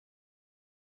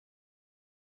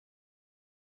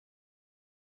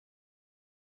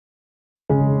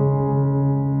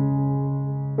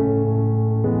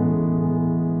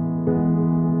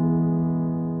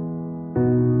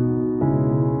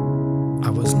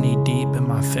knee-deep in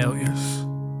my failures.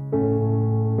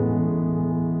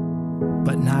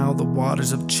 But now the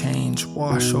waters of change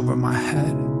wash over my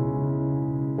head.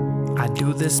 I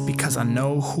do this because I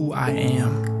know who I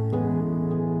am.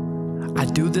 I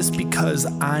do this because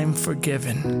I'm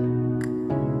forgiven.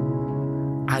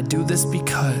 I do this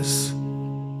because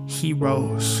He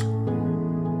rose.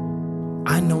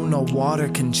 I know no water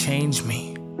can change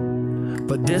me,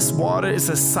 but this water is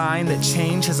a sign that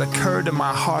change has occurred in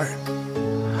my heart.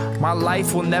 My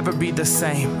life will never be the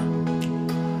same.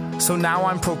 So now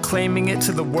I'm proclaiming it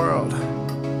to the world.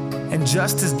 And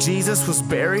just as Jesus was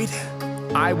buried,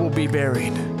 I will be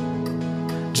buried.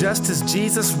 Just as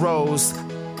Jesus rose,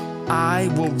 I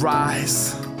will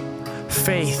rise.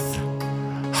 Faith,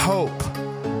 hope,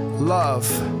 love,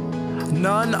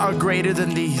 none are greater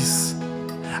than these.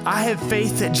 I have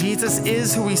faith that Jesus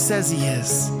is who He says He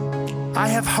is. I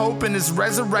have hope in His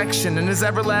resurrection and His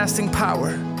everlasting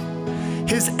power.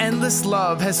 His endless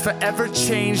love has forever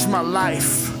changed my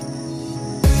life.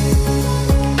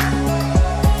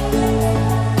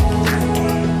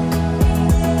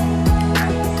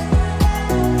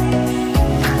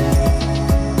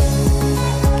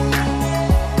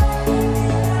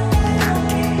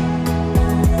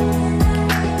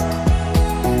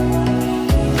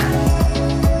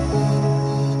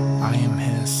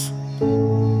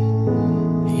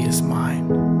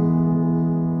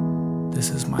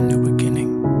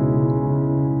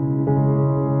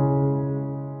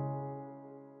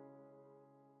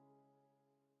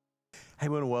 Hey,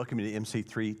 we want to welcome you to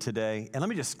MC3 today. And let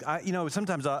me just,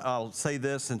 sometimes I'll say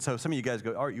this, and so some of you guys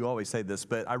go, Art, you always say this,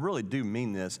 but I really do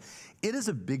mean this. It is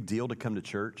a big deal to come to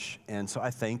church, and so I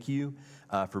thank you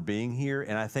for being here,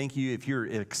 and I thank you if you're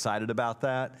excited about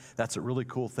that. That's a really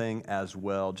cool thing as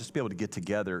well. Just to be able to get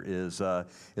together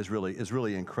is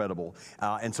really incredible.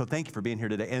 And so thank you for being here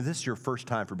today. And if this is your first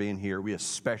time for being here, we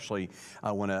especially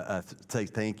want to say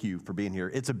thank you for being here.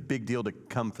 It's a big deal to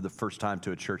come for the first time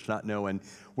to a church, not knowing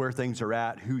where things are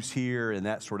at, who's here, and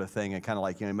that sort of thing, and kind of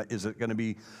like, is it going to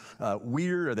be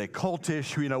weird? Are they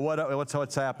cultish?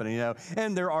 What's happening?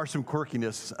 And there are some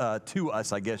quirkiness to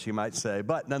us, I guess you might say,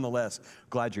 but nonetheless,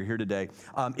 glad you're here today.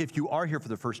 If you are here for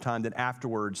the first time, then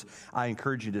afterwards, I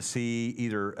encourage you to see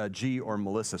either G or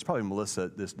Melissa. It's probably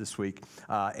Melissa this week,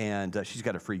 and she's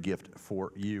got a free gift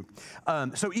for you.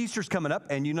 So Easter's coming up,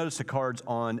 and you notice the cards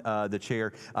on the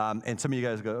chair, and some of you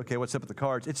guys go, okay, what's up with the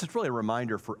cards? It's just really a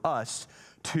reminder for us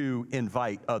to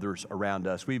invite others around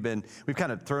us. We've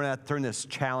kind of thrown this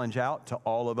challenge out to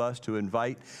all of us to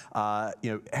invite,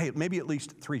 hey, maybe at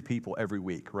least 3 people every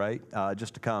week, right?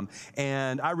 Just to come.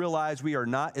 And I realize we are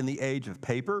not in the age of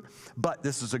paper, but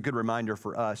this is a good reminder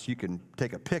for us. You can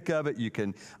take a pic of it, you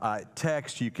can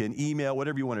text, you can email,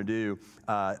 whatever you want to do,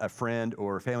 a friend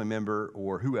or a family member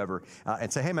or whoever,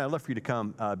 and say, hey man, I'd love for you to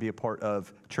come be a part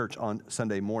of church on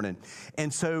Sunday morning.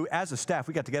 And so as a staff,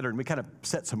 we got together and we kind of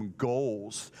set some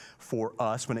goals for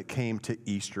us when it came to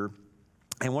Easter.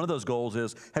 And one of those goals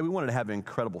is, hey, we wanted to have an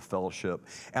incredible fellowship.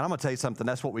 And I'm going to tell you something,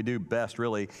 that's what we do best,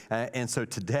 really. And so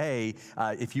today,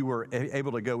 if you were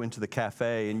able to go into the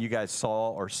cafe and you guys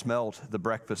saw or smelled the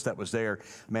breakfast that was there,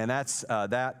 man,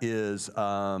 that is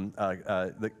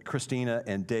Christina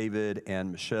and David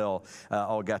and Michelle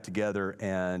all got together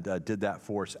and did that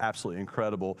for us. Absolutely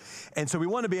incredible. And so we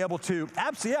want to be able to,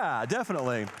 yeah,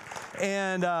 definitely.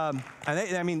 And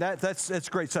that's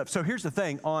great stuff. So here's the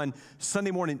thing, on Sunday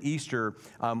morning Easter,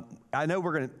 I know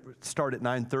we're going to start at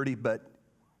 9:30, but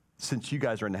since you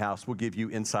guys are in the house, we'll give you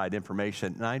inside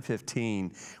information.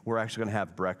 9:15, we're actually going to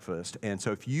have breakfast. And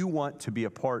so if you want to be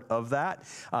a part of that,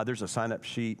 there's a sign-up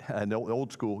sheet, an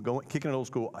old school, kicking an old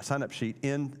school sign-up sheet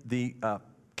in the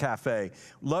cafe.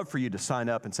 Love for you to sign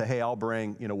up and say, hey, I'll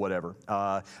bring, whatever.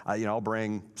 I'll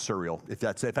bring cereal if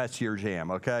that's your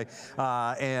jam, okay?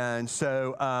 And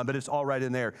so, but it's all right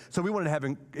in there. So we wanted to have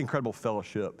an incredible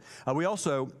fellowship. We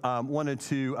also wanted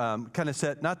to kind of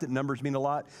set, not that numbers mean a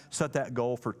lot, set that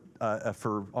goal for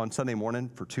on Sunday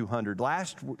morning for 200.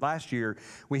 Last year,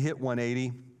 we hit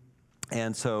 180.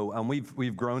 And so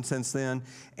we've grown since then,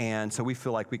 and so we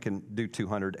feel like we can do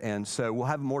 200. And so we'll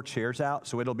have more chairs out,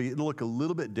 so it'll look a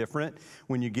little bit different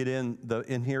when you get in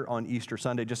here on Easter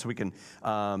Sunday, just so we can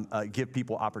give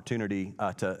people opportunity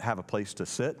to have a place to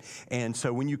sit. And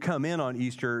so when you come in on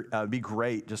Easter, it'd be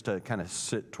great just to kind of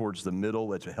sit towards the middle,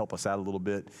 which will help us out a little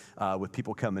bit with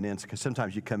people coming in, because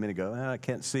sometimes you come in and go, I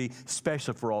can't see,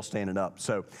 especially if we're all standing up.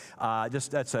 So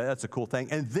just that's a cool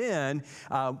thing. And then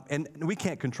and we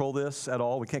can't control this at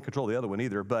all. We can't control the other one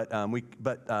either, but we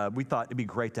thought it'd be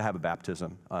great to have a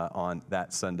baptism on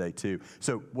that Sunday too.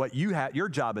 So what your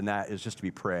job in that is just to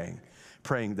be praying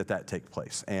praying that that take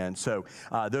place. And so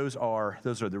those are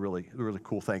the really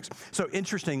cool things. So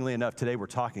interestingly enough, today we're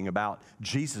talking about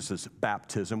Jesus'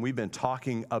 baptism. We've been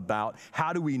talking about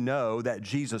how do we know that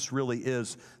Jesus really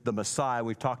is the Messiah.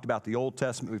 We've talked about the Old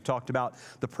Testament. We've talked about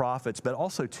the prophets. But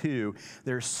also, too,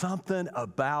 there's something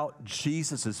about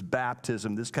Jesus'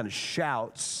 baptism. This kind of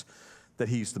shouts that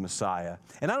he's the Messiah.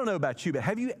 And I don't know about you, but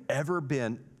have you ever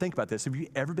been, think about this, have you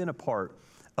ever been a part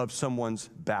of someone's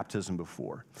baptism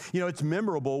before? You know, it's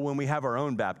memorable when we have our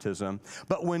own baptism,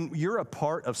 but when you're a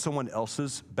part of someone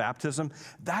else's baptism,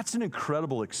 that's an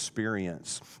incredible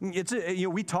experience.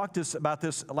 We talked about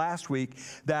this last week,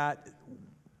 that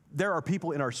there are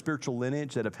people in our spiritual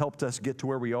lineage that have helped us get to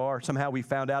where we are. Somehow we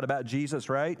found out about Jesus,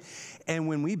 right? And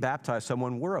when we baptize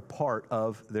someone, we're a part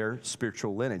of their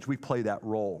spiritual lineage. We play that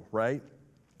role, right?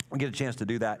 We get a chance to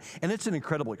do that. And it's an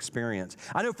incredible experience.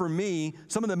 I know for me,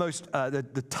 some of the most,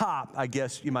 the top, I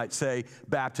guess you might say,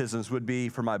 baptisms would be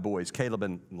for my boys, Caleb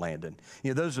and Landon.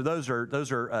 You know, those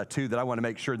are two that I want to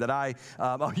make sure that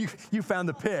you found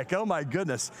the pick. Oh my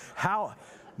goodness.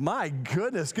 My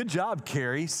goodness, good job,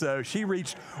 Carrie. So she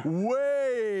reached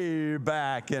way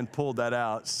back and pulled that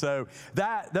out. So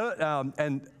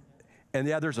and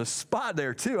yeah, there's a spot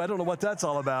there too. I don't know what that's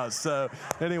all about. So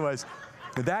anyways,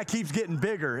 that keeps getting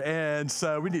bigger, and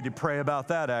so we need to pray about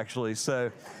that, actually.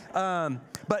 So,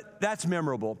 but that's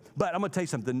memorable. But I'm going to tell you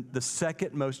something. The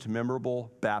second most memorable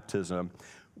baptism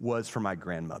was for my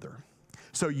grandmother.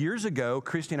 So years ago,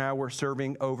 Christy and I were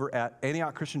serving over at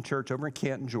Antioch Christian Church over in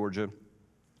Canton, Georgia.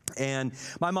 And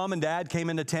my mom and dad came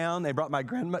into town. They brought my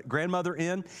grandmother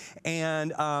in,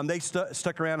 and they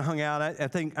stuck around and hung out. I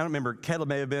don't remember, Caleb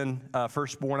may have been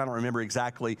firstborn. I don't remember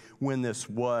exactly when this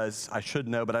was. I should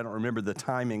know, but I don't remember the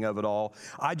timing of it all.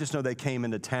 I just know they came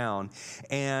into town,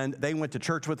 and they went to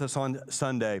church with us on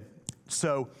Sunday.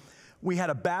 So we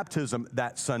had a baptism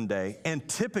that Sunday, and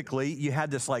typically you had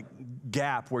this like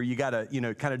gap where you got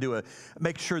to, kind of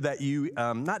make sure that you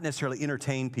not necessarily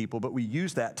entertain people, but we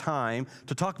use that time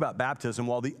to talk about baptism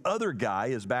while the other guy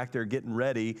is back there getting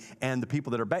ready, and the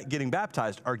people that are getting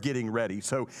baptized are getting ready.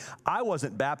 So I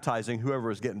wasn't baptizing whoever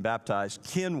was getting baptized.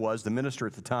 Ken was the minister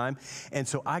at the time, and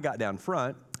so I got down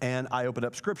front and I opened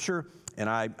up Scripture. And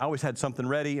I always had something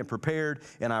ready and prepared,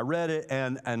 and I read it,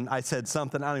 and I said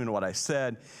something. I don't even know what I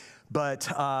said.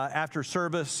 But after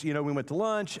service, we went to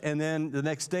lunch, and then the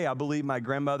next day, I believe my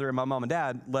grandmother and my mom and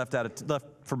dad left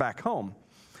for back home.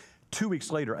 2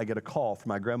 weeks later, I get a call from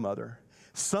my grandmother.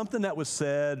 Something that was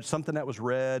said, something that was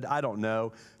read, I don't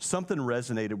know, something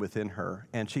resonated within her.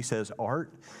 And she says,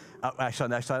 Art, actually,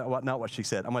 not what she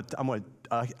said.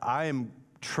 I am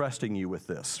trusting you with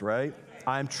this, right?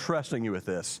 I'm trusting you with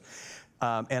this.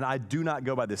 And I do not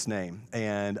go by this name,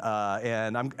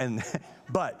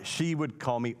 but she would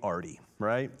call me Artie,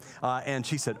 right? And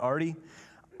she said, Artie,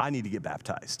 I need to get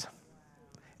baptized.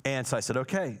 And so I said,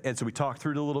 okay. And so we talked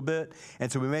through it a little bit.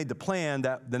 And so we made the plan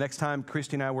that the next time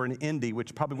Christy and I were in Indy,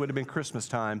 which probably would have been Christmas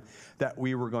time, that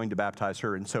we were going to baptize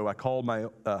her. And so I called my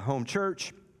home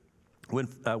church,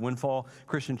 Windfall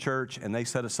Christian Church, and they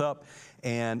set us up.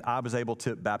 And I was able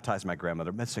to baptize my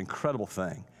grandmother. That's an incredible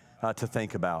thing. To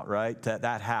think about, right?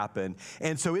 That happened.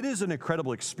 And so it is an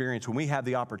incredible experience when we have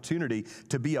the opportunity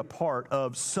to be a part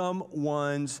of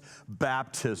someone's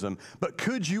baptism. But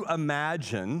could you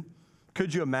imagine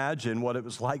what it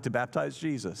was like to baptize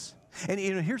Jesus? And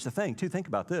here's the thing, too. Think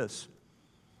about this.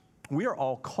 We are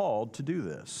all called to do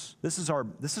this. This is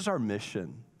our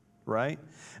mission. Right?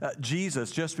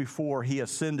 Jesus, just before he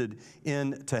ascended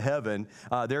into heaven,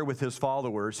 there with his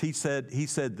followers, he said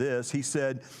this. He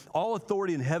said, all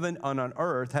authority in heaven and on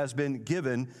earth has been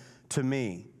given to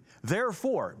me.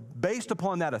 Therefore, based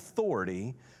upon that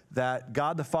authority that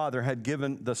God the Father had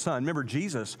given the Son, remember,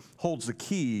 Jesus holds the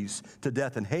keys to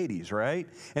death and Hades, right?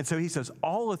 And so he says,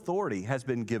 all authority has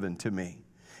been given to me.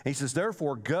 And he says,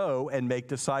 therefore, go and make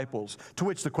disciples. To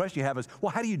which the question you have is,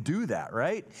 well, how do you do that,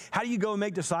 right? How do you go and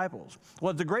make disciples?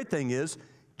 Well, the great thing is,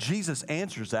 Jesus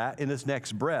answers that in his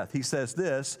next breath. He says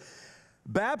this,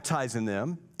 baptizing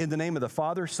them in the name of the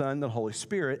Father, Son, and the Holy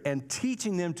Spirit, and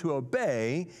teaching them to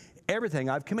obey everything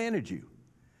I've commanded you.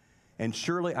 And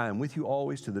surely I am with you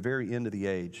always to the very end of the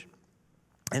age.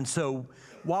 And so,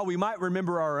 while we might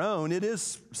remember our own, it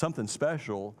is something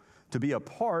special to be a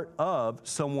part of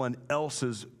someone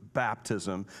else's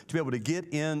baptism, to be able to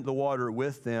get in the water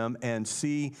with them and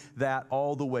see that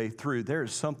all the way through. There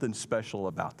is something special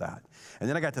about that. And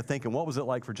then I got to thinking, what was it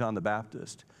like for John the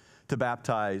Baptist to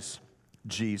baptize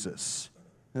Jesus?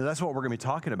 And that's what we're going to be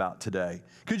talking about today.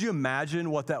 Could you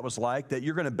imagine what that was like, that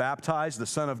you're going to baptize the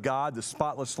Son of God, the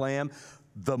spotless Lamb,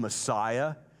 the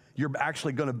Messiah? you're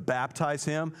actually going to baptize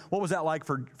him. What was that like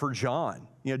for John?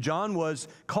 You know, John was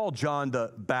called John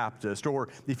the Baptist, or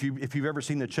if you've ever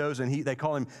seen The Chosen, they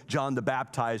call him John the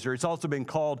Baptizer. It's also been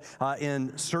called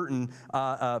in certain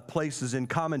places in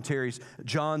commentaries,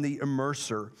 John the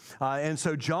Immerser. And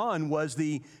so John was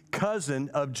the cousin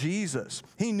of Jesus.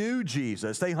 He knew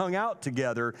Jesus. They hung out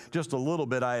together just a little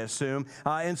bit, I assume.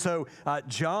 And so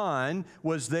John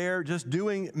was there just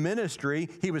doing ministry.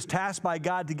 He was tasked by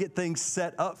God to get things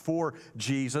set up for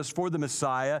Jesus, for the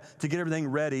Messiah, to get everything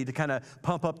ready, to kind of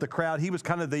pump up the crowd. He was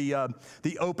kind of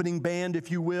the opening band, if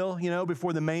you will,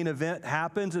 before the main event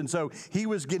happens. And so he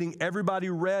was getting everybody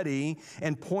ready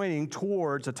and pointing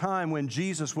towards a time when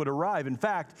Jesus would arrive. In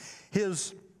fact,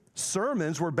 his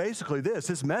sermons were basically this.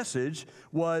 His message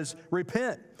was,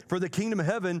 repent, for the kingdom of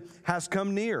heaven has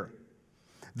come near.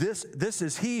 This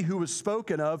is he who was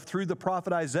spoken of through the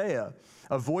prophet Isaiah,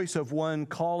 a voice of one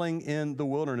calling in the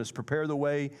wilderness, prepare the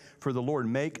way for the Lord,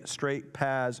 make straight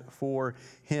paths for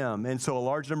him. And so a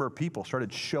large number of people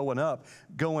started showing up,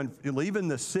 leaving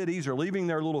the cities or leaving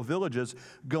their little villages,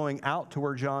 going out to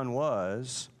where John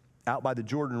was, out by the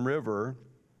Jordan River,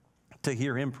 to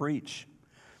hear him preach.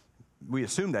 We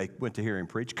assume they went to hear him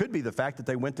preach. Could be the fact that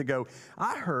they went to go,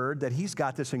 I heard that he's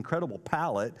got this incredible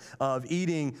palate of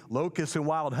eating locusts and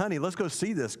wild honey. Let's go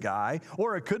see this guy.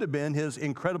 Or it could have been his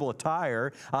incredible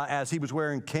attire as he was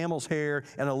wearing camel's hair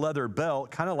and a leather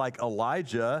belt, kind of like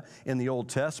Elijah in the Old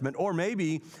Testament. Or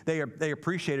maybe they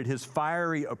appreciated his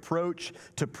fiery approach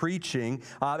to preaching.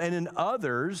 And then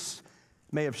others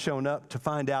may have shown up to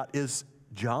find out, is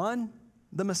John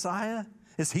the Messiah?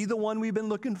 Is he the one we've been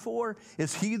looking for?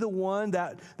 Is he the one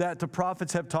that the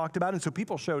prophets have talked about? And so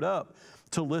people showed up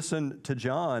to listen to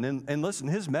John. And listen,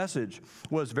 his message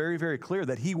was very, very clear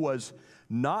that he was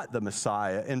not the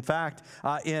Messiah. In fact,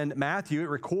 in Matthew, it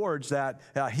records that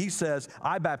he says,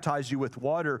 I baptize you with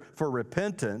water for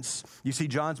repentance. You see,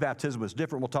 John's baptism was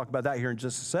different. We'll talk about that here in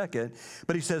just a second.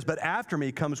 But he says, but after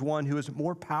me comes one who is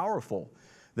more powerful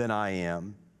than I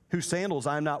am, whose sandals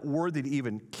I am not worthy to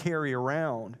even carry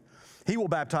around. He will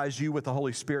baptize you with the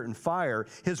Holy Spirit and fire.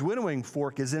 His winnowing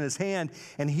fork is in his hand,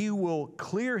 and he will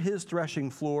clear his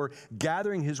threshing floor,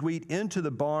 gathering his wheat into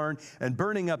the barn and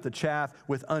burning up the chaff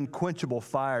with unquenchable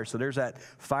fire. So there's that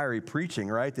fiery preaching,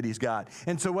 right, that he's got.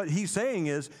 And so what he's saying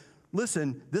is,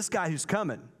 listen, this guy who's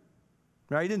coming,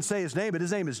 right, he didn't say his name, but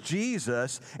his name is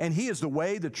Jesus, and he is the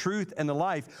way, the truth, and the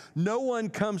life. No one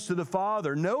comes to the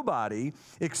Father, nobody,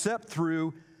 except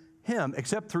through him,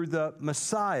 except through the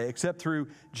Messiah, except through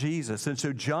Jesus. And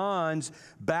so John's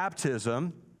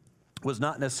baptism was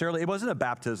not necessarily, it wasn't a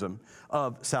baptism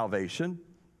of salvation.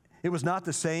 It was not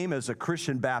the same as a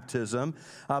Christian baptism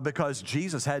because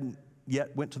Jesus hadn't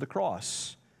yet went to the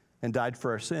cross and died for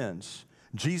our sins.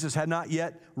 Jesus had not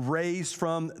yet raised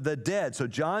from the dead. So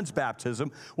John's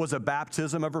baptism was a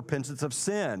baptism of repentance of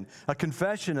sin, a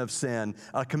confession of sin,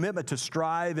 a commitment to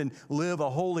strive and live a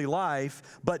holy life,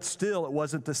 but still it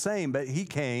wasn't the same. But he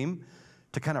came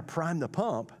to kind of prime the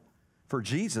pump for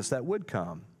Jesus that would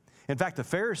come. In fact, the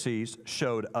Pharisees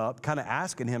showed up kind of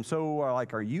asking him, so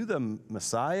like, are you the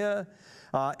Messiah?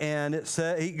 And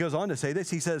he goes on to say this.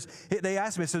 He says, they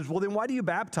asked him, he says, well, then why do you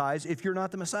baptize if you're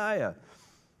not the Messiah?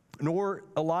 Nor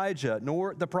Elijah,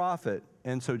 nor the prophet.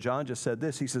 And so John just said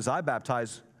this. He says, I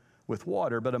baptize with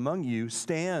water, but among you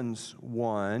stands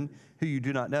one who you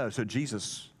do not know. So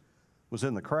Jesus was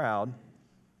in the crowd.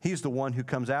 He's the one who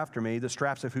comes after me, the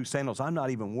straps of whose sandals I'm not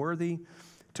even worthy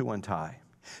to untie.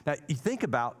 Now, you think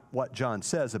about what John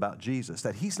says about Jesus,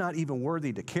 that he's not even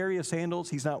worthy to carry his sandals.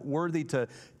 He's not worthy to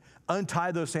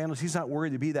untie those sandals. He's not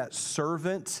worthy to be that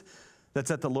servant that's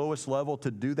at the lowest level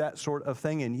to do that sort of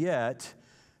thing. And yet,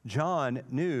 John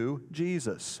knew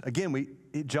Jesus. Again,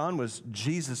 John was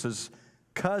Jesus'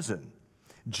 cousin.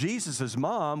 Jesus'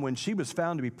 mom, when she was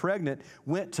found to be pregnant,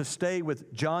 went to stay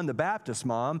with John the Baptist's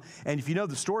mom. And if you know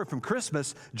the story from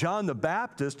Christmas, John the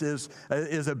Baptist is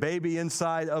a baby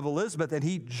inside of Elizabeth, and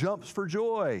he jumps for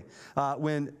joy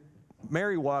when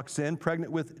Mary walks in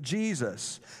pregnant with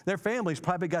Jesus. Their families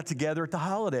probably got together at the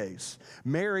holidays.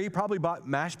 Mary probably bought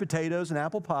mashed potatoes and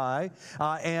apple pie,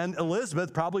 and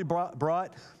Elizabeth probably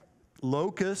brought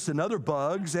locusts and other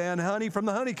bugs and honey from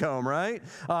the honeycomb, right?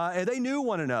 And they knew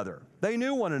one another. They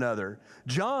knew one another.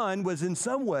 John was in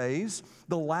some ways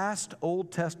the last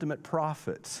Old Testament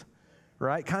prophet,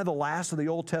 right? Kind of the last of the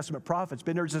Old Testament prophets.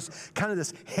 But there's this kind of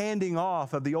this handing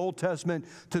off of the Old Testament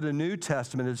to the New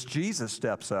Testament as Jesus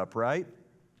steps up, right?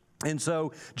 And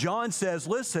so John says,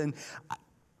 listen,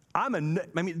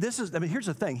 here's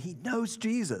the thing. He knows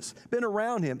Jesus, been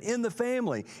around him in the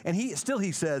family. And he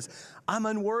says, I'm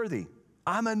unworthy.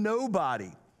 I'm a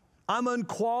nobody. I'm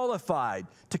unqualified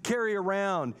to carry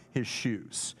around his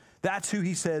shoes. That's who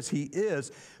he says he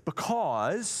is,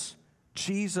 because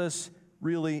Jesus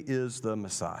really is the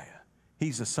Messiah.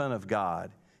 He's the Son of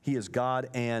God. He is God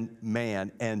and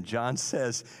man. And John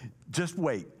says, just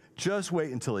wait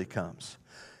until he comes.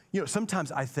 You know,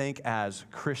 sometimes I think as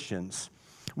Christians,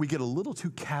 we get a little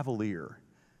too cavalier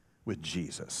with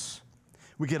Jesus.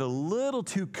 We get a little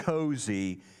too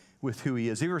cozy with who he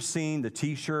is. Have you ever seen the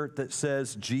t-shirt that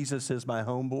says, Jesus is my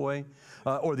homeboy?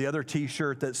 Or the other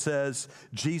t-shirt that says,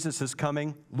 Jesus is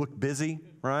coming, look busy,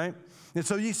 right? And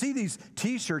so you see these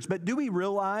t-shirts, but do we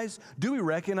recognize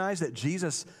that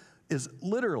Jesus is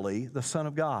literally the Son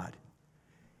of God?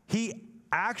 He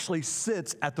actually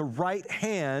sits at the right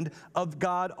hand of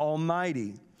God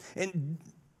Almighty. And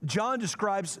John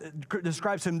describes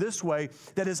him this way,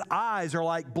 that his eyes are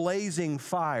like blazing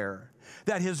fire,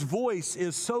 that his voice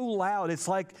is so loud, it's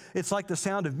like the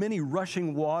sound of many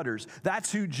rushing waters.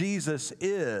 That's who Jesus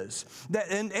is.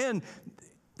 And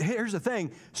here's the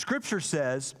thing, Scripture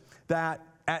says that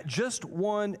at just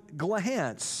one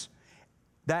glance,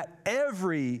 that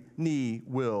every knee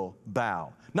will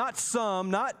bow. Not some,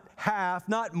 not half,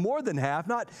 not more than half,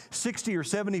 not 60 or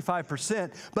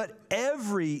 75%, but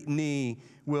every knee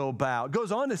will bow. It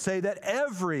goes on to say that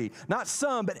every, not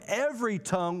some, but every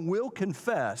tongue will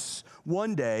confess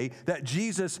one day that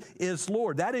Jesus is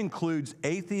Lord. That includes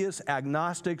atheists,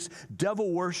 agnostics,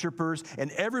 devil worshipers,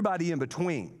 and everybody in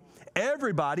between.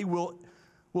 Everybody will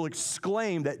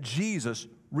exclaim that Jesus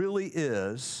really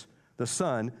is the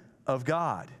Son of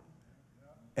God.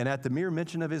 And at the mere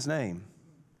mention of his name,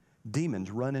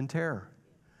 demons run in terror.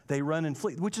 They run and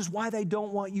flee, which is why they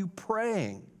don't want you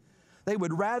praying. They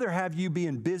would rather have you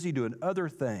being busy doing other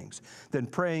things than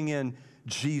praying in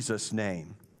Jesus'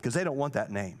 name, because they don't want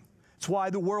that name. It's why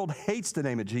the world hates the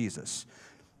name of Jesus.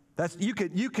 You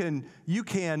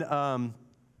can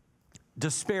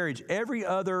disparage every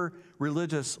other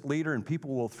religious leader and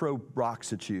people will throw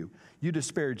rocks at you. You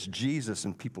disparage Jesus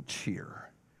and people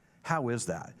cheer. How is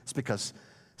that? It's because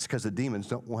the demons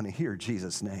don't want to hear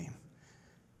Jesus' name.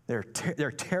 They're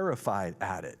terrified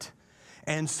at it.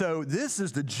 And so this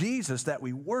is the Jesus that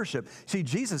we worship. See,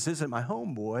 Jesus isn't my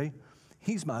homeboy.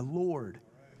 He's my Lord,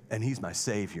 and he's my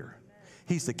Savior.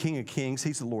 He's the King of Kings.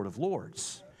 He's the Lord of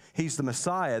Lords. He's the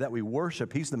Messiah that we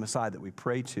worship. He's the Messiah that we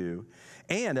pray to.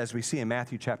 And as we see in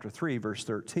Matthew chapter 3, verse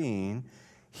 13,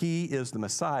 he is the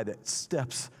Messiah that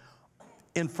steps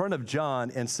in front of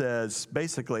John and says,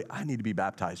 basically, I need to be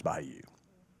baptized by you.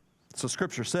 So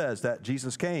Scripture says that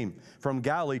Jesus came from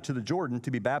Galilee to the Jordan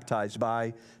to be baptized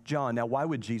by John. Now, why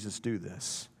would Jesus do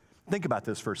this? Think about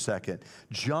this for a second.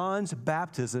 John's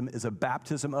baptism is a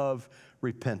baptism of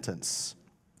repentance,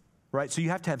 right? So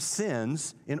you have to have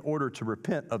sins in order to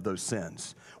repent of those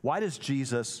sins. Why does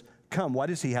Jesus come? Why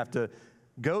does he have to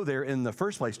go there in the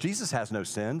first place? Jesus has no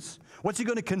sins. What's he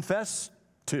going to confess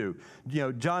to? You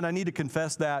know, John, I need to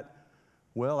confess that.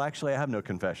 Well, actually, I have no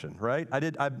confession, right?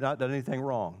 I've not done anything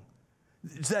wrong.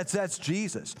 That's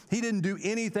Jesus. He didn't do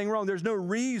anything wrong. There's no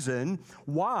reason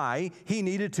why he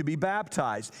needed to be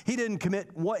baptized. He didn't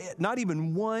commit not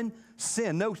even one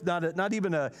sin. No, not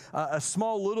even a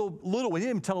small little. He didn't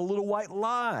even tell a little white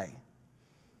lie.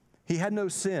 He had no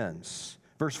sins.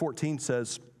 Verse 14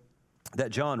 says that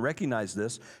John recognized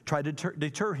this, tried to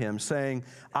deter him, saying,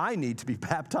 I need to be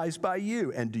baptized by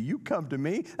you, and do you come to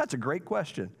me? That's a great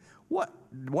question. What?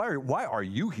 Why are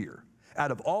you here? Out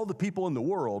of all the people in the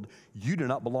world, you do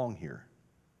not belong here.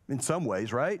 In some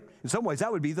ways, right? In some ways,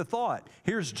 that would be the thought.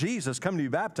 Here's Jesus coming to be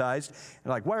baptized. And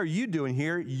like, why are you doing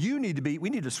here? We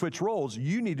need to switch roles.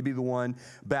 You need to be the one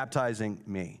baptizing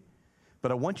me.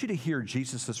 But I want you to hear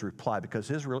Jesus' reply, because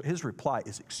his reply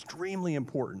is extremely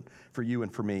important for you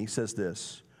and for me. He says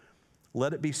this,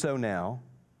 let it be so now.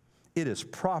 It is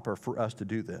proper for us to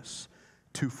do this,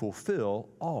 to fulfill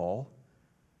all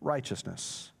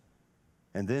righteousness.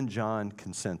 And then John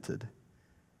consented.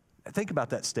 Think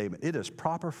about that statement. It is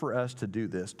proper for us to do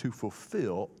this, to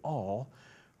fulfill all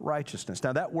righteousness.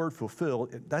 Now, that word fulfill,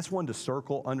 that's one to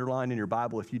circle, underline in your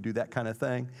Bible if you do that kind of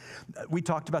thing. We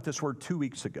talked about this word 2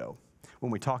 weeks ago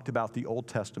when we talked about the Old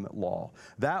Testament law.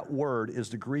 That word is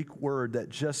the Greek word that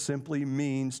just simply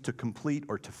means to complete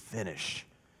or to finish,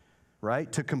 right?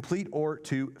 To complete or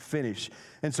to finish.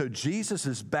 And so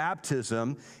Jesus'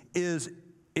 baptism is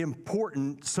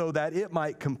important so that it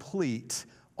might complete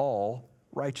all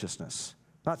righteousness.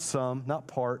 Not some, not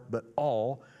part, but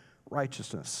all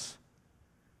righteousness.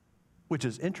 Which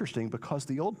is interesting because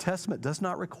the Old Testament does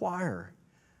not require.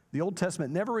 The Old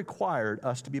Testament never required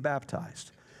us to be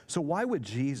baptized. So why would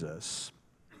Jesus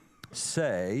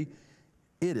say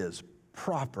it is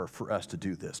proper for us to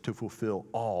do this, to fulfill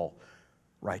all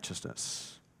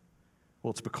righteousness?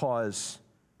 Well, it's because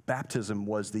baptism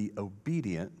was the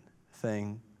obedient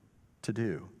thing to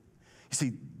do. You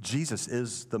see, Jesus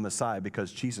is the Messiah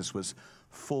because Jesus was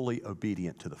fully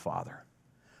obedient to the Father.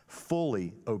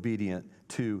 Fully obedient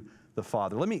to the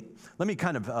Father. Let me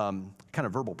kind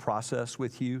of verbal process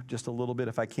with you just a little bit,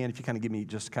 if I can. If you kind of give me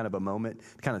just kind of a moment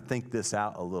to kind of think this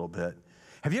out a little bit.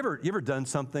 Have you ever done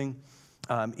something,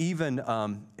 even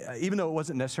though it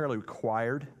wasn't necessarily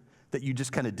required, that you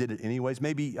just kind of did it anyways?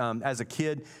 Maybe as a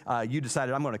kid, you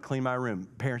decided, I'm going to clean my room.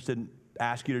 Parents didn't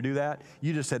ask you to do that.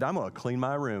 You just said, I'm going to clean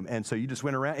my room. And so you just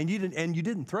went around, and you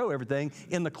didn't throw everything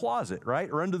in the closet, right?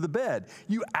 Or under the bed.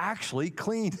 You actually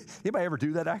cleaned. Anybody ever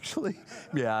do that, actually?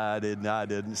 Yeah, I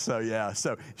didn't. So yeah,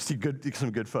 so see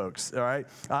some good folks, all right?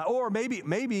 Or maybe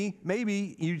you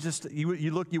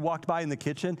walked by in the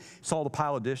kitchen, saw the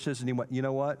pile of dishes, and you went, you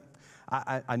know what?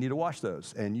 I need to wash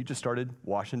those. And you just started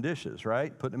washing dishes,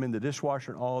 right? Putting them in the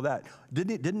dishwasher and all of that.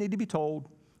 Didn't need to be told.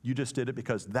 You just did it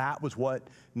because that was what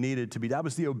needed to be. That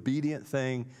was the obedient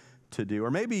thing to do.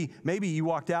 Or maybe you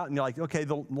walked out and you're like, okay,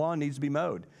 the lawn needs to be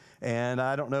mowed. And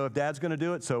I don't know if Dad's going to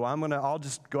do it, so I'll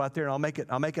just go out there and I'll make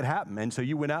it happen. And so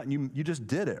you went out and you just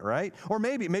did it, right? Or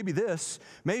maybe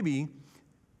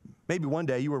one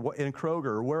day you were in Kroger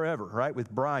or wherever, right, with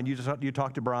Brian. You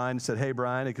talked to Brian and said, hey,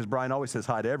 Brian, because Brian always says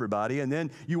hi to everybody. And then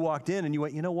you walked in and you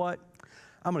went, you know what?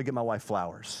 I'm going to get my wife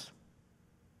flowers.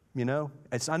 You know,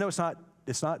 I know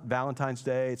it's not Valentine's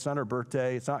Day. It's not her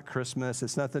birthday. It's not Christmas.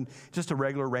 It's nothing, just a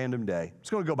regular random day.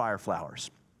 Just going to go buy her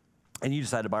flowers. And you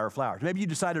decided to buy her flowers. Maybe you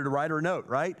decided to write her a note,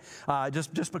 right?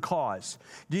 Just because.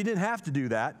 You didn't have to do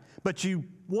that, but you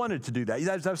wanted to do that.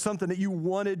 That was something that you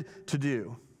wanted to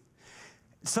do.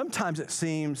 Sometimes it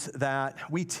seems that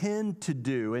we tend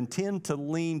to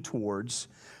lean towards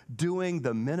doing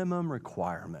the minimum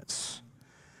requirements.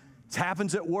 It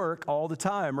happens at work all the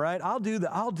time, right? I'll do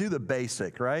the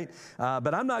basic, right?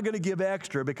 But I'm not going to give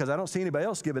extra because I don't see anybody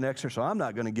else giving extra, so I'm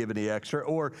not going to give any extra.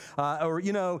 Or at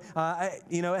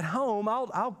home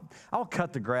I'll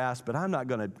cut the grass, but I'm not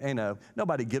going to.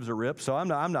 Nobody gives a rip, so I'm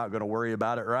not going to worry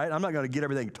about it, right? I'm not going to get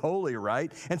everything totally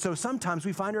right. And so sometimes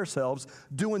we find ourselves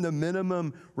doing the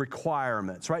minimum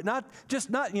requirements, right? Not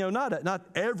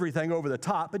everything over the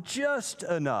top, but just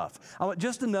enough. I want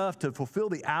just enough to fulfill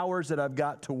the hours that I've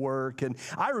got to work. And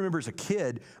I remember as a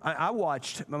kid,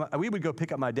 we would go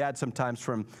pick up my dad sometimes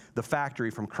from the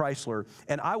factory, from Chrysler,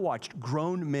 and I watched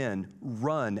grown men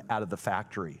run out of the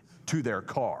factory to their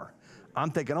car.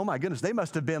 I'm thinking, oh my goodness, they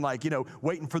must have been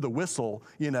waiting for the whistle,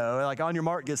 like on your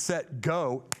mark, get set,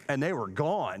 go, and they were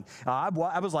gone. I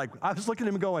was looking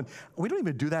at him going, we don't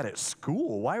even do that at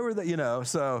school. Why were they,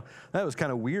 so that was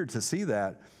kind of weird to see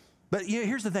that. But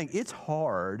here's the thing, it's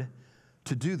hard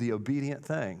to do the obedient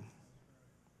thing.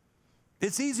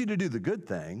 It's easy to do the good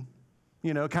thing,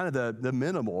 kind of the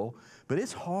minimal, but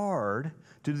it's hard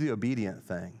to do the obedient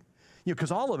thing.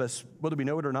 Because all of us, whether we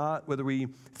know it or not, whether we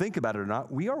think about it or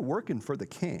not, we are working for the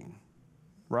King,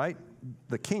 right?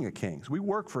 The King of Kings. We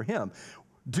work for Him.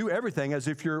 Do everything as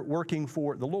if you're working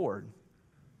for the Lord.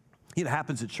 It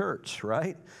happens at church,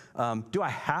 right? Do I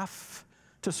have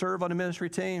to serve on a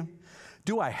ministry team?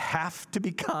 Do I have to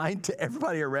be kind to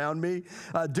everybody around me?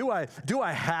 Do I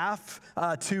have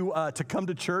to come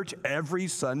to church every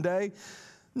Sunday?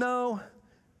 No.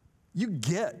 You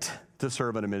get to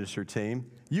serve on a ministry team.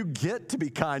 You get to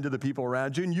be kind to the people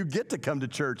around you, and you get to come to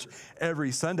church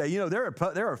every Sunday. There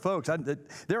are folks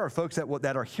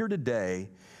that are here today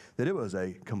that it was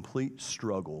a complete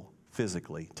struggle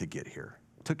physically to get here.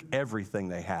 It took everything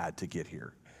they had to get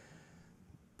here.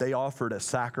 They offered a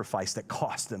sacrifice that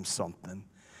cost them something.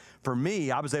 For me,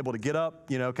 I was able to get up,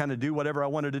 kind of do whatever I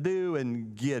wanted to do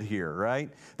and get here, right?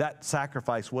 That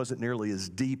sacrifice wasn't nearly as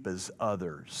deep as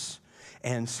others.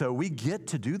 And so we get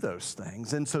to do those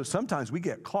things. And so sometimes we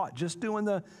get caught just doing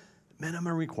the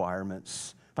minimum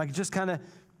requirements. If I could just kind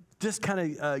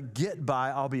of get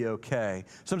by, I'll be okay.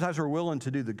 Sometimes we're willing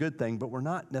to do the good thing, but we're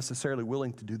not necessarily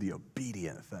willing to do the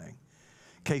obedient thing.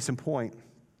 Case in point,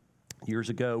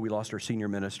 years ago, we lost our senior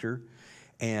minister,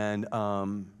 and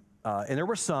there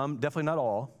were some, definitely not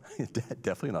all,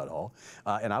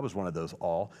 and I was one of those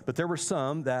all, but there were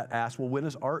some that asked, well, when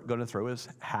is Art going to throw his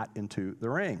hat into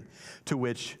the ring? To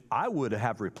which I would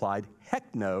have replied,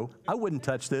 heck no, I wouldn't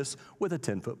touch this with a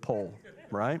 10-foot pole,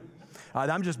 right?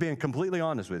 I'm just being completely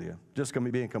honest with you,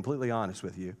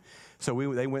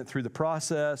 So they went through the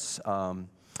process.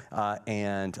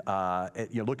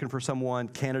 looking for someone.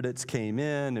 Candidates came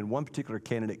in, and one particular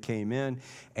candidate came in,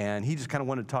 and he just kind of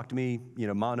wanted to talk to me,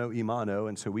 mano y mano.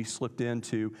 And so we slipped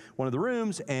into one of the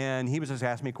rooms, and he was just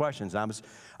asking me questions. And I was,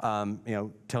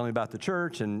 telling him about the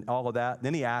church and all of that.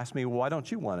 Then he asked me, well, why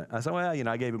don't you want it? I said, well,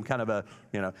 I gave him kind of a,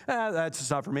 that's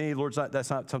just not for me. That's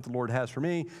not something the Lord has for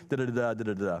me.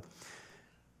 Da-da-da-da-da-da.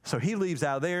 So he leaves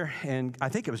out of there, and I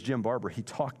think it was Jim Barber he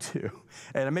talked to.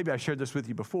 And maybe I shared this with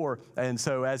you before. And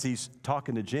so as he's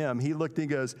talking to Jim, he looked and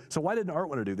he goes, so why didn't Art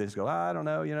want to do this? He goes, I don't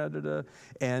know, da-da.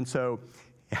 And so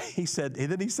he said,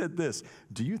 and then he said this,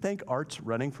 do you think Art's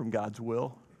running from God's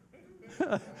will?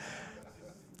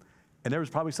 And there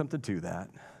was probably something to that.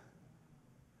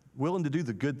 Willing to do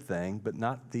the good thing, but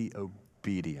not the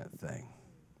obedient thing.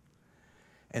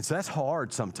 And so that's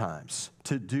hard sometimes,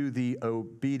 to do the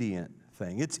obedient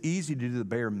thing. It's easy to do the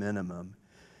bare minimum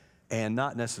and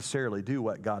not necessarily do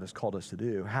what God has called us to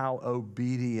do. How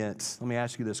obedient, let me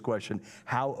ask you this question,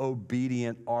 how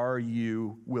obedient are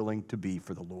you willing to be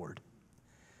for the Lord?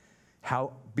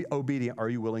 How obedient are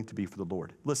you willing to be for the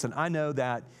Lord? Listen, I know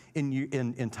that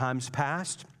in times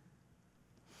past,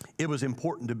 it was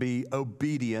important to be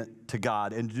obedient to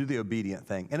God and to do the obedient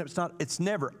thing. And it's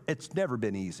never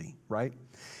been easy, right?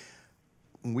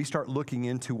 When we start looking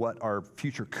into what our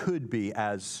future could be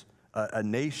as a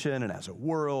nation and as a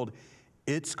world,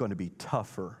 it's going to be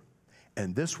tougher.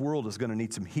 And this world is going to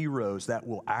need some heroes that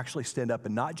will actually stand up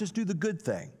and not just do the good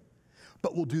thing,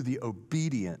 but will do the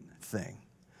obedient thing.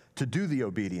 To do the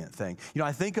obedient thing.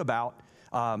 I think about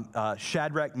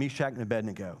Shadrach, Meshach, and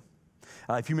Abednego.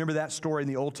 If you remember that story in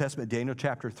the Old Testament, Daniel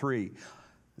chapter 3,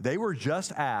 they were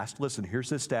just asked, listen, here's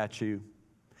this statue.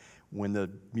 When the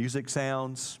music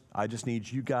sounds, I just need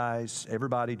you guys,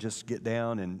 everybody just get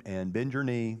down and bend your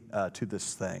knee to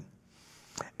this thing.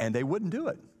 And they wouldn't do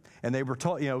it. And they were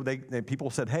told, people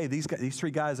said, hey, these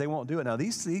three guys, they won't do it. Now,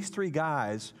 these three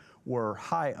guys were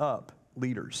high up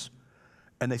leaders.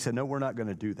 And they said, no, we're not going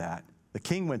to do that. The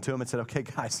king went to him and said, okay,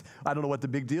 guys, I don't know what the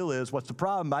big deal is. What's the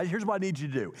problem? Here's what I need you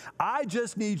to do. I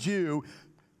just need you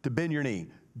to bend your knee.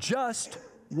 Just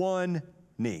one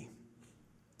knee.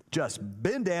 Just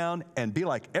bend down and be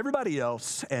like everybody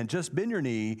else and just bend your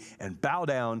knee and bow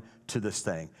down to this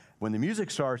thing. When the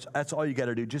music starts, that's all you got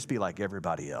to do. Just be like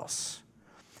everybody else.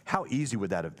 How easy would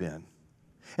that have been?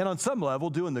 And on some level,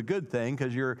 doing the good thing,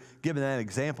 because you're giving that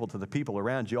example to the people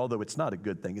around you, although it's not a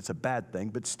good thing, it's a bad thing.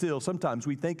 But still, sometimes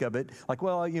we think of it like,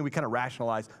 well, we kind of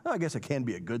rationalize, I guess it can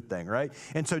be a good thing, right?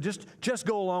 And so just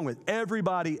go along with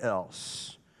everybody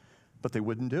else. But they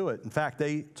wouldn't do it. In fact,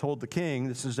 they told the king,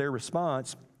 this is their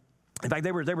response. In fact,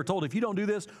 they were told, if you don't do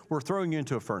this, we're throwing you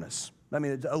into a furnace. I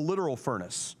mean, a literal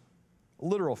furnace. A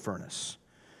literal furnace.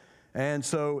 And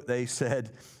so they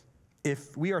said,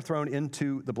 if we are thrown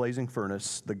into the blazing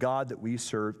furnace, the God that we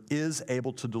serve is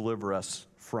able to deliver us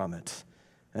from it.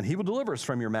 And he will deliver us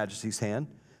from your majesty's hand.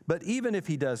 But even if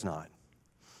he does not,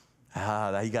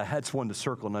 that's one to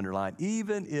circle and underline.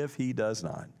 Even if he does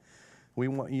not, we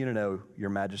want you to know,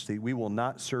 your majesty, we will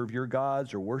not serve your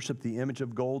gods or worship the image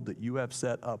of gold that you have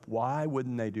set up. Why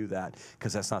wouldn't they do that?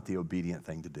 Because that's not the obedient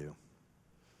thing to do.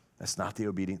 That's not the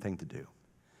obedient thing to do.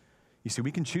 You see,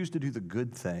 we can choose to do the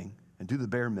good thing and do the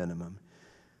bare minimum.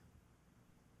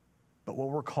 But what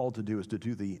we're called to do is to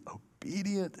do the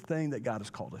obedient thing that God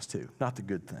has called us to, not the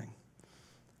good thing,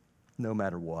 no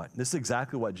matter what. This is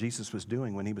exactly what Jesus was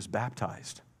doing when he was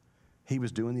baptized. He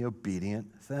was doing the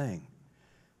obedient thing.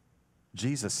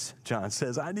 Jesus, John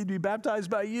says, I need to be baptized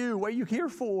by you. What are you here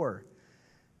for?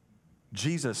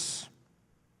 Jesus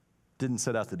didn't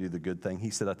set out to do the good thing.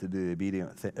 He set out to do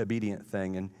the obedient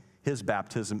thing. And his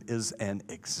baptism is an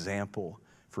example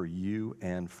for you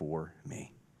and for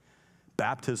me.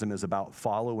 Baptism is about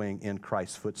following in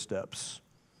Christ's footsteps,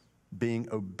 being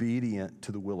obedient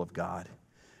to the will of God.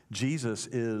 Jesus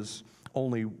is the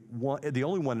only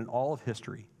one in all of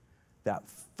history that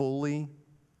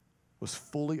was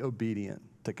fully obedient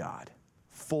to God,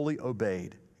 fully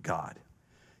obeyed God.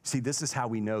 See, this is how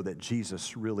we know that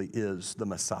Jesus really is the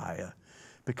Messiah,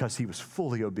 because he was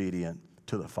fully obedient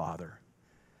to the Father.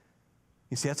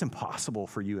 You see, that's impossible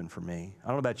for you and for me. I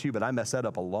don't know about you, but I messed that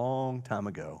up a long time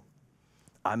ago.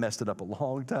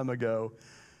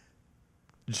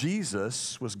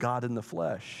 Jesus was God in the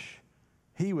flesh.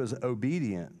 He was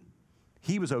obedient.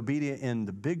 He was obedient in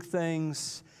the big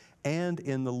things and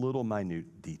in the little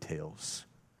minute details.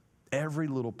 Every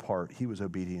little part he was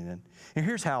obedient in. And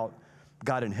here's how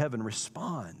God in heaven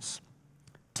responds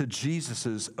to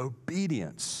Jesus'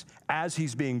 obedience as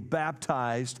he's being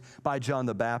baptized by John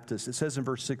the Baptist. It says in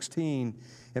verse 16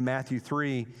 in Matthew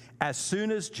 3, as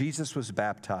soon as Jesus was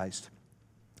baptized,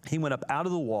 he went up out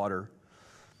of the water,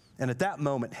 And at that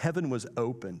moment, heaven was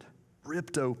opened,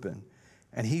 ripped open.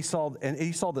 And he saw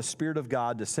the Spirit of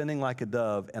God descending like a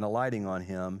dove and alighting on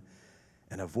him.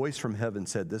 And a voice from heaven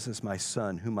said, "This is my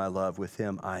Son, whom I love. With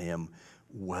him I am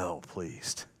well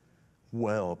pleased."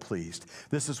 Well pleased.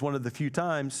 This is one of the few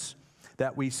times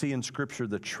that we see in Scripture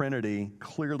the Trinity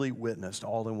clearly witnessed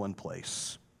all in one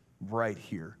place. Right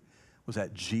here was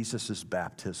at Jesus'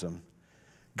 baptism.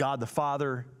 God the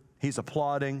Father, he's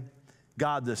applauding.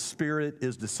 God the Spirit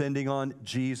is descending on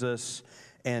Jesus.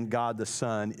 And God the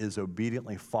Son is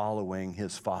obediently following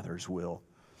his Father's will.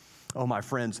 Oh, my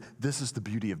friends, this is the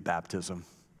beauty of baptism.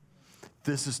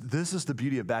 This is the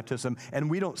beauty of baptism, and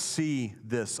we don't see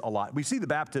this a lot. We see the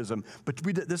baptism, but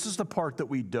this is the part that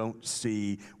we don't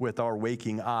see with our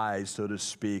waking eyes, so to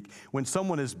speak. When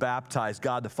someone is baptized,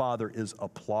 God the Father is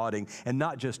applauding, and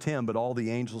not just him, but all the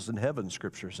angels in heaven,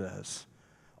 Scripture says.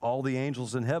 All the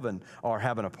angels in heaven are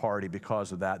having a party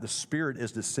because of that. The Spirit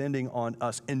is descending on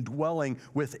us, indwelling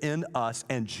within us,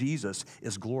 and Jesus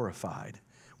is glorified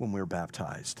when we're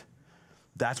baptized.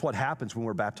 That's what happens when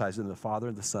we're baptized into the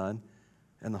Father, the Son,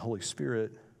 and the Holy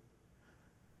Spirit.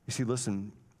 You see,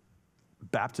 listen,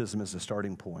 baptism is the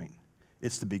starting point.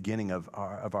 It's the beginning of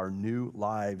our new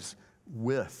lives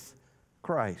with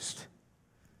Christ,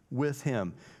 with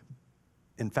him.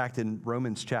 In fact, in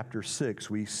Romans chapter 6,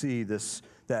 we see this,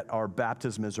 that our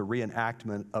baptism is a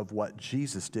reenactment of what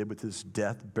Jesus did with his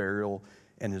death, burial,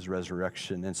 and his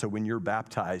resurrection. And so when you're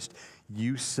baptized,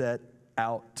 you set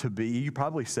out to be, you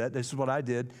probably said, this is what I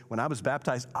did when I was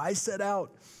baptized, I set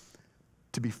out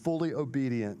to be fully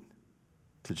obedient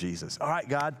to Jesus. All right,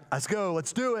 God, let's go,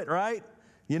 let's do it, right?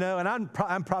 You know, and I'm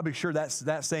probably sure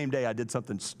that same day I did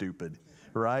something stupid,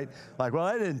 right? Like, well,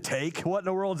 that didn't take. What in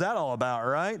the world's that all about,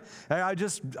 right? I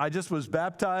just was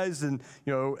baptized, and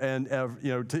into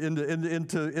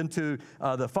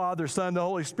the Father, Son, the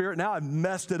Holy Spirit. Now I've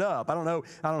messed it up. I don't know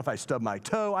if I stubbed my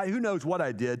toe. Who knows what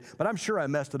I did? But I'm sure I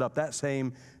messed it up that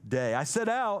same day. I set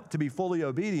out to be fully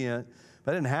obedient.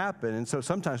 That didn't happen. And so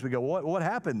sometimes we go, what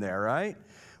happened there, right?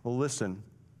 Well, listen,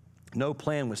 no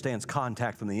plan withstands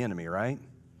contact from the enemy, right?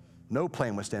 No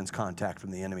plan withstands contact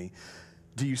from the enemy.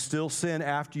 Do you still sin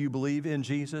after you believe in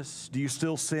Jesus? Do you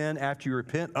still sin after you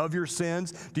repent of your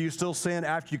sins? Do you still sin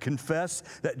after you confess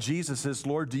that Jesus is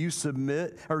Lord? Do you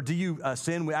submit, or do you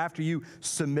sin after you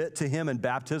submit to him in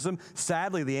baptism?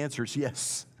 Sadly, the answer is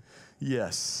yes.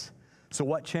 Yes. So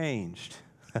what changed?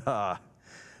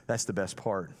 That's the best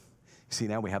part. See,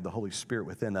 now we have the Holy Spirit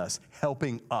within us,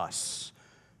 helping us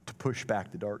to push back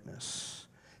the darkness,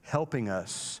 helping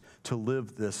us to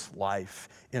live this life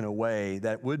in a way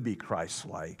that would be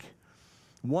Christ-like.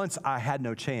 Once I had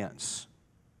no chance.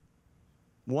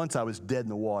 Once I was dead in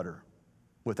the water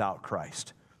without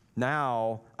Christ.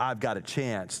 Now I've got a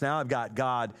chance. Now I've got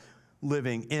God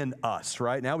living in us,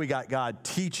 right? Now we got God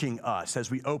teaching us as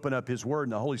we open up his word,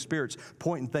 and the Holy Spirit's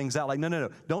pointing things out like, no,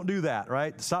 don't do that,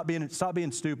 right? Stop being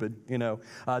stupid,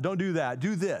 don't do that.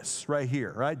 Do this right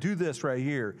here, right? Do this right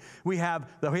here. We have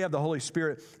the Holy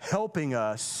Spirit helping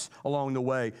us along the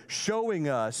way, showing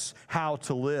us how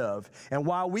to live. And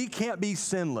while we can't be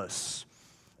sinless,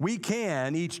 we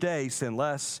can each day sin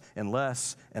less and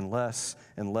less and less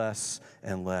and less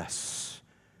and less.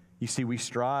 You see, we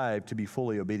strive to be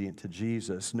fully obedient to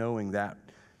Jesus, knowing that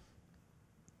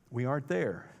we aren't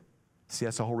there. See,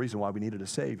 that's the whole reason why we needed a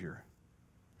Savior.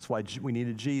 That's why we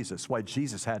needed Jesus, why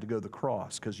Jesus had to go to the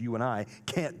cross, because you and I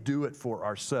can't do it for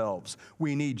ourselves.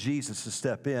 We need Jesus to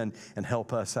step in and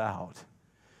help us out.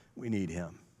 We need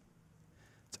him.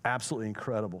 It's absolutely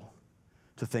incredible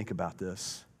to think about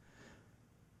this.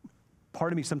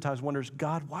 Part of me sometimes wonders,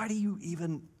 God, why do you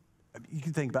even, you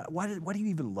can think about it, why do you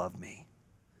even love me?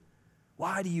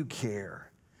 Why do you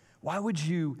care? Why would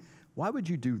you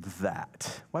do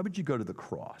that? Why would you go to the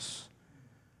cross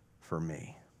for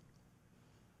me?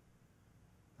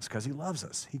 It's because he loves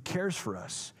us. He cares for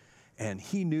us. And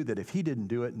he knew that if he didn't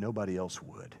do it, nobody else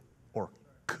would or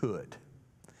could.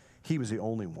 He was the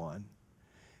only one.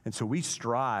 And so we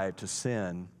strive to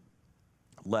sin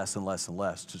less and less and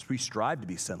less. Just we strive to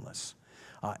be sinless.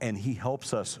 And he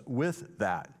helps us with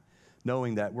that,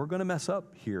 knowing that we're going to mess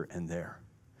up here and there.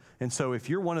 And so if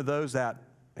you're one of those that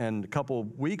in a couple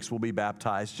of weeks will be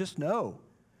baptized, just know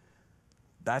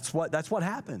that's what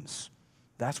happens.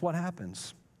 That's what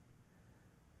happens.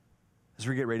 As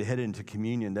we get ready to head into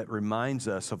communion, that reminds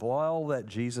us of all that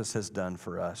Jesus has done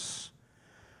for us.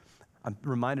 I'm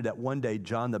reminded that one day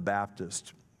John the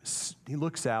Baptist, he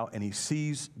looks out and he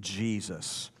sees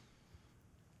Jesus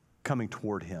coming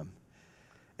toward him.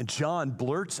 And John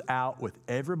blurts out with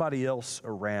everybody else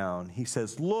around. He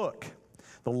says, "Look,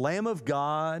 the Lamb of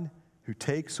God who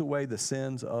takes away the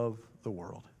sins of the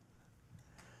world."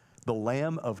 The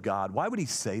Lamb of God. Why would he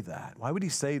say that? Why would he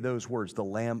say those words, the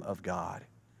Lamb of God?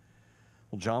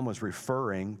 Well, John was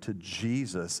referring to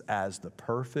Jesus as the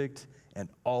perfect and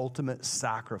ultimate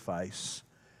sacrifice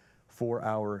for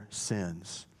our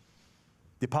sins.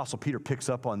 The Apostle Peter picks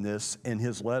up on this in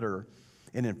his letter,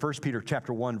 and in 1 Peter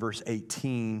chapter 1, verse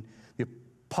 18, the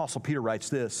Apostle Peter writes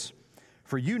this,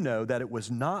 "For you know that it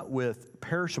was not with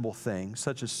perishable things,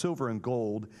 such as silver and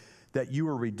gold, that you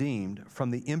were redeemed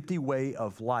from the empty way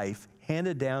of life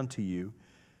handed down to you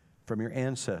from your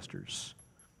ancestors."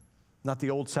 Not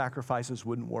the old sacrifices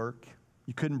wouldn't work.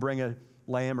 You couldn't bring a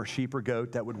lamb or sheep or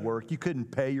goat that would work. You couldn't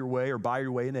pay your way or buy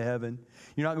your way into heaven.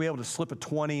 You're not going to be able to slip a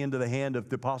 20 into the hand of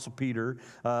the Apostle Peter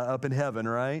up in heaven,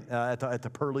 right? At the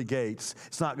pearly gates.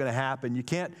 It's not going to happen. You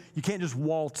can't just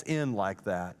waltz in like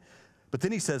that. But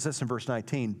then he says this in verse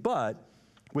 19, "But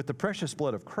with the precious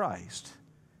blood of Christ,"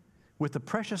 with the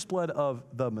precious blood of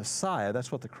the Messiah,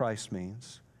 that's what the Christ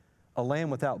means, a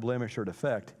lamb without blemish or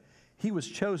defect, he was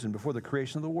chosen before the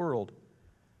creation of the world,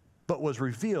 but was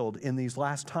revealed in these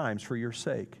last times for your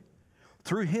sake.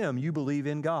 Through him you believe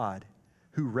in God,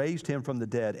 who raised him from the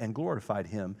dead and glorified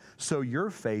him. So your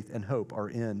faith and hope are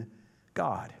in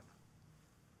God.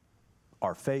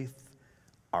 Our faith,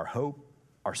 our hope,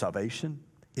 our salvation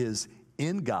is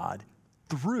in God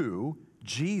through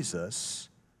Jesus,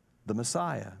 the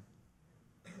Messiah.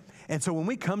 And so when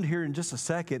we come here in just a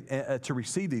second to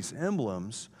receive these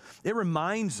emblems, it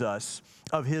reminds us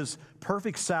of his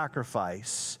perfect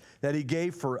sacrifice that he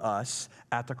gave for us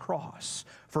at the cross,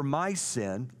 for my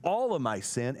sin, all of my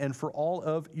sin, and for all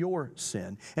of your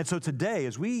sin. And so today,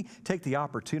 as we take the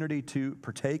opportunity to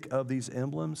partake of these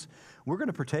emblems, we're going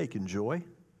to partake in joy.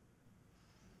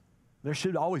 There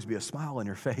should always be a smile on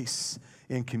your face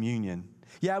in communion.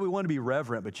 Yeah, we want to be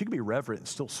reverent, but you can be reverent and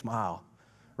still smile,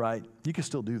 right? You can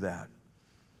still do that.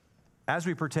 As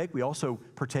we partake, we also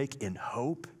partake in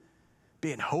hope,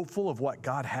 being hopeful of what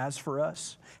God has for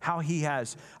us, how He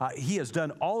has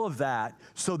done all of that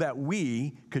so that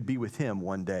we could be with Him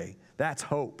one day. That's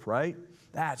hope, right?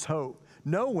 That's hope.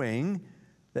 Knowing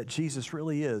that Jesus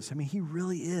really is. He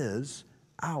really is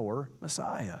our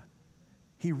Messiah.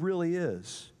 He really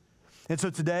is. And so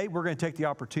today, we're going to take the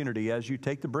opportunity as you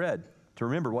take the bread to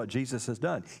remember what Jesus has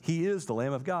done. He is the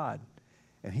Lamb of God,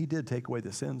 and He did take away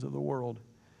the sins of the world.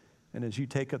 And as you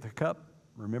take up the cup,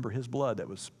 remember His blood that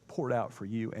was poured out for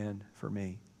you and for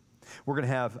me. We're going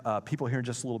to have people here in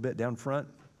just a little bit down front,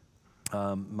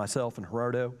 myself and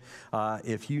Gerardo.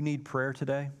 If you need prayer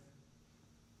today,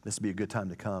 this would be a good time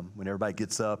to come when everybody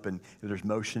gets up and if there's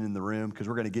motion in the room, because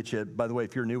we're going to get you. By the way,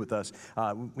 if you're new with us,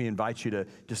 we invite you to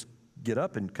just get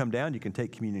up and come down. You can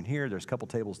take communion here. There's a couple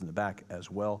tables in the back as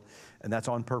well, and that's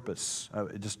on purpose.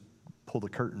 Just pull the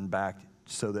curtain back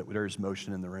so that there's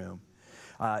motion in the room.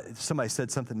 Somebody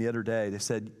said something the other day. They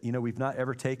said, we've not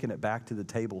ever taken it back to the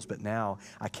tables, but now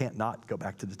I can't not go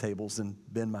back to the tables and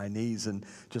bend my knees and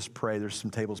just pray. There's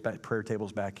some prayer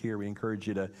tables back here. We encourage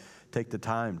you to take the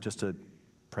time just to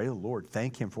pray to the Lord.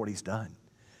 Thank Him for what He's done.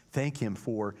 Thank Him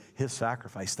for His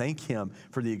sacrifice. Thank Him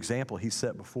for the example He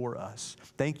set before us.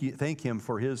 Thank Him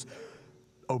for His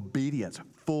obedience,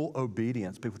 full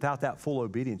obedience. But without that full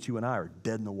obedience, you and I are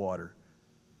dead in the water.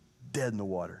 Dead in the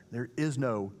water. There is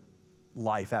no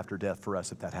life after death for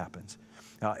us if that happens.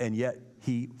 And yet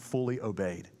He fully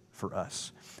obeyed for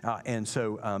us. And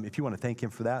so if you want to thank Him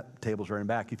for that, table's right in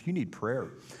back. If you need prayer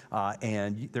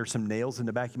and there's some nails in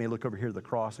the back, you may look over here to the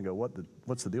cross and go,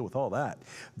 what's the deal with all that?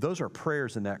 Those are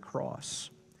prayers in that cross.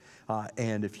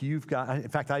 And if you've got, in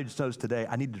fact, I just noticed today,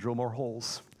 I need to drill more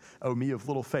holes. Oh, me of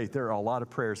little faith. There are a lot of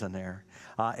prayers in there.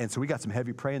 And so we got some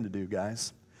heavy praying to do,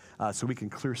 guys, so we can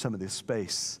clear some of this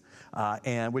space.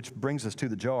 And which brings us to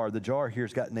the jar. The jar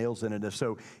here's got nails in it.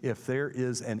 So if there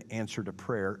is an answer to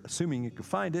prayer, assuming you can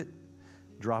find it,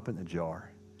 drop it in the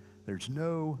jar. There's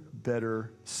no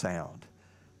better sound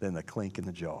than the clink in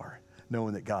the jar,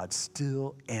 knowing that God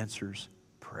still answers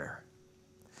prayer.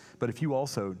 But if you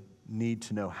also need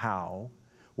to know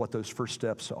what those first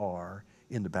steps are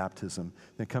in the baptism,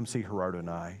 then come see Gerardo and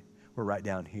I. We're right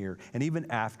down here. And even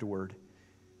afterward,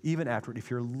 if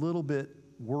you're a little bit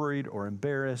worried or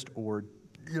embarrassed, or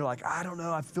you're like, I don't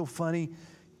know, I feel funny,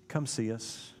 come see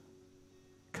us.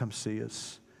 Come see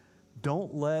us.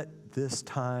 Don't let this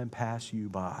time pass you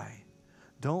by.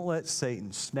 Don't let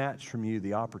Satan snatch from you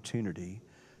the opportunity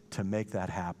to make that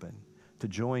happen, to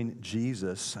join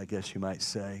Jesus, I guess you might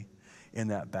say, in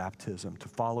that baptism, to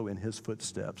follow in His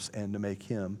footsteps and to make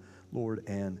Him Lord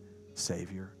and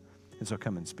Savior. And so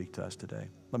come and speak to us today.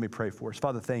 Let me pray for us.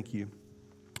 Father, thank you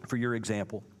for your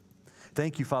example.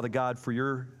 Thank you, Father God, for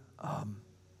your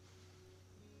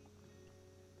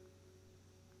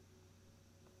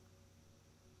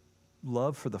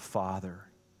love for the Father,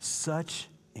 such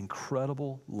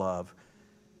incredible love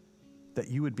that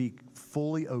you would be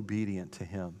fully obedient to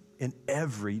him in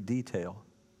every detail.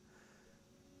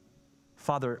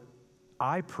 Father,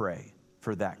 I pray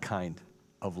for that kind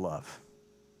of love,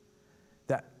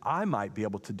 that I might be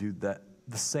able to do the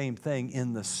same thing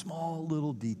in the small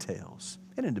little details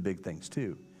and in the big things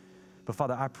too. But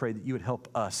Father, I pray that you would help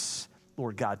us,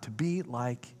 Lord God, to be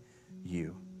like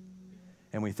you.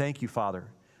 And we thank you, Father,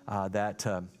 that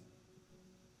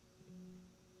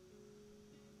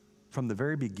from the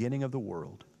very beginning of the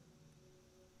world,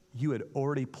 you had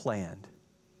already planned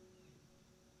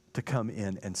to come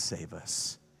in and save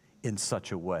us in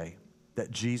such a way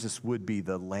that Jesus would be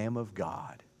the Lamb of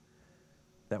God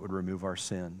that would remove our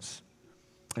sins.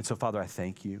 And so, Father, I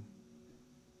thank you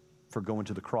for going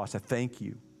to the cross. I thank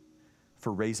you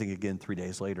for raising again 3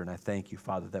 days later. And I thank you,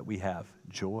 Father, that we have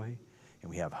joy and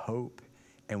we have hope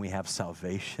and we have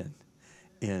salvation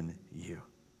in you.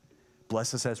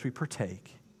 Bless us as we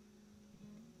partake.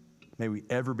 May we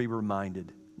ever be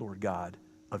reminded, Lord God,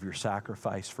 of your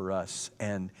sacrifice for us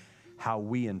and how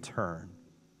we in turn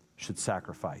should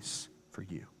sacrifice for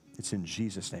you. It's in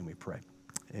Jesus' name we pray.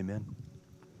 Amen.